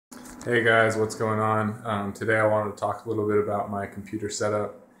Hey guys, what's going on? Today I wanted to talk a little bit about my computer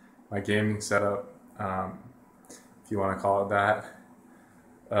setup, my gaming setup, if you want to call it that.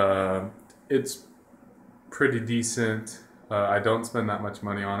 Uh, it's pretty decent. I don't spend that much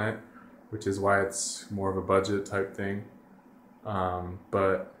money on it, which is why it's more of a budget type thing.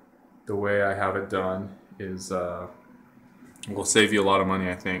 But the way I have it done is will save you a lot of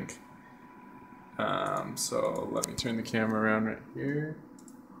money, I think. So let me turn the camera around right here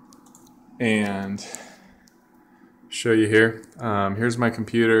and show you here. Here's my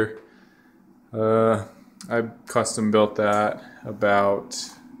computer. Uh, I custom built that about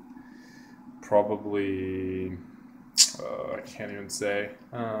probably I can't even say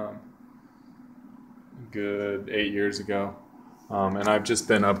good 8 years ago, and I've just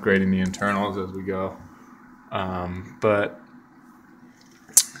been upgrading the internals as we go. But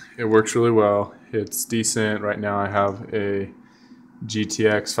it works really well. It's decent right now. I have a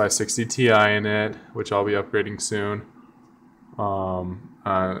GTX 560 Ti in it, which I'll be upgrading soon.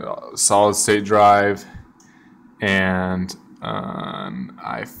 Solid state drive and an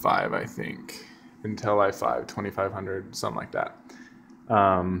i5, I think. Intel i5 2500, something like that.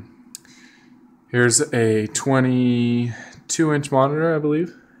 Um, Here's a 22-inch monitor, I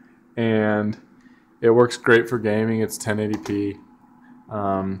believe, and it works great for gaming. It's 1080p.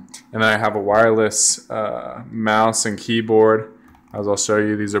 And then I have a wireless mouse and keyboard. As I'll show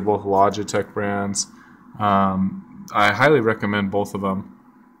you, these are both Logitech brands. I highly recommend both of them.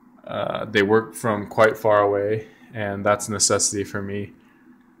 They work from quite far away, and that's a necessity for me.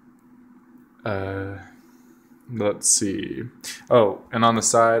 Uh, let's see. Oh, and on the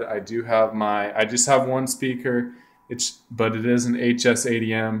side, I just have one speaker. But it is an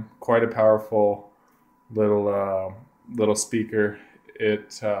HS80M, quite a powerful little speaker.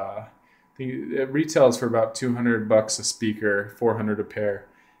 It retails for about $200 a speaker, 400 a pair,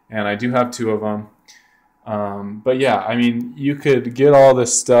 and I do have two of them. But yeah, I mean, you could get all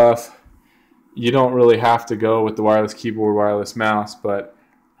this stuff. You don't really have to go with the wireless keyboard, wireless mouse, but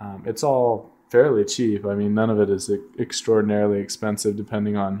it's all fairly cheap. I mean, none of it is extraordinarily expensive,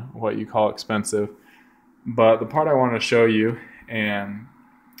 depending on what you call expensive. But the part I want to show you, and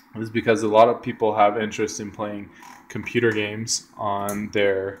is because a lot of people have interest in playing computer games in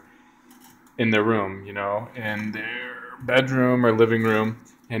their room, in their bedroom or living room.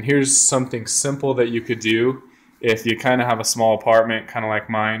 And here's something simple that you could do if you kind of have a small apartment, kind of like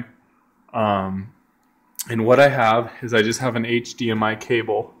mine. Um, and what I have is I just have an HDMI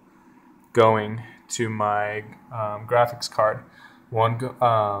cable going to my graphics card.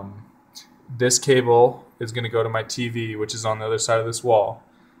 This cable is going to go to my TV, which is on the other side of this wall,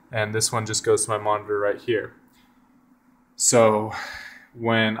 and this one just goes to my monitor right here. So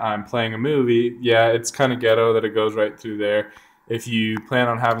when I'm playing a movie, yeah, it's kind of ghetto that it goes right through there. If you plan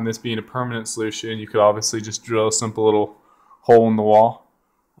on having this being a permanent solution, you could obviously just drill a simple little hole in the wall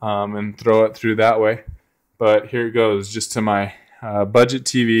and throw it through that way. But here it goes, just to my budget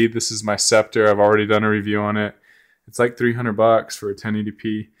TV. This is my Scepter. I've already done a review on it. It's like $300 for a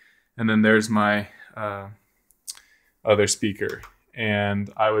 1080p. And then there's my other speaker.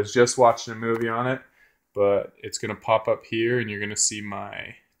 And I was just watching a movie on it, but it's going to pop up here and you're going to see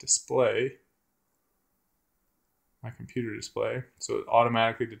my display, my computer display. So it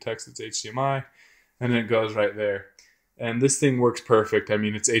automatically detects it's HDMI and then it goes right there. And this thing works perfect. I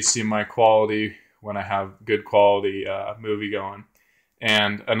mean, it's HDMI quality when I have good quality movie going.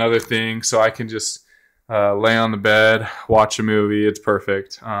 And another thing, so I can just lay on the bed, watch a movie. It's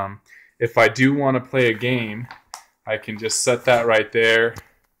perfect. If I do want to play a game, I can just set that right there.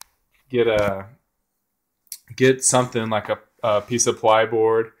 Get something like a piece of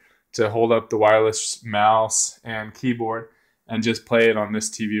plyboard to hold up the wireless mouse and keyboard, and just play it on this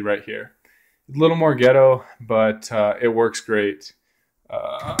TV right here. A little more ghetto, but it works great.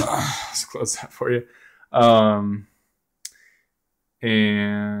 Let's close that for you.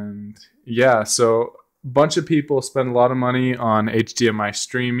 And yeah, so a bunch of people spend a lot of money on HDMI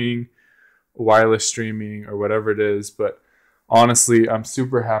streaming, wireless streaming, or whatever it is. But honestly, I'm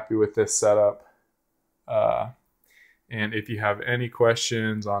super happy with this setup. Uh, and if you have any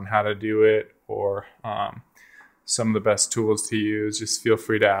questions on how to do it or some of the best tools to use, just feel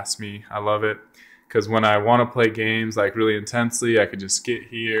free to ask me. I love it because when I want to play games like really intensely, I could just get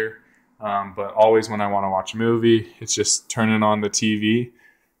here. But always when I want to watch a movie, it's just turning on the TV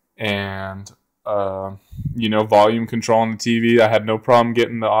and, volume control on the TV. I had no problem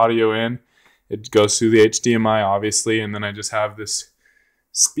getting the audio in. It goes through the HDMI, obviously, and then I just have this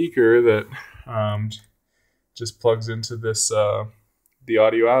speaker that just plugs into the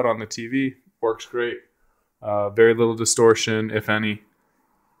audio out on the TV. Works great. Very little distortion, if any.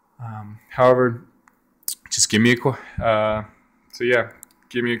 However, just give me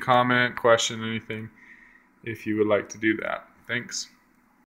give me a comment, question, anything if you would like to do that. Thanks.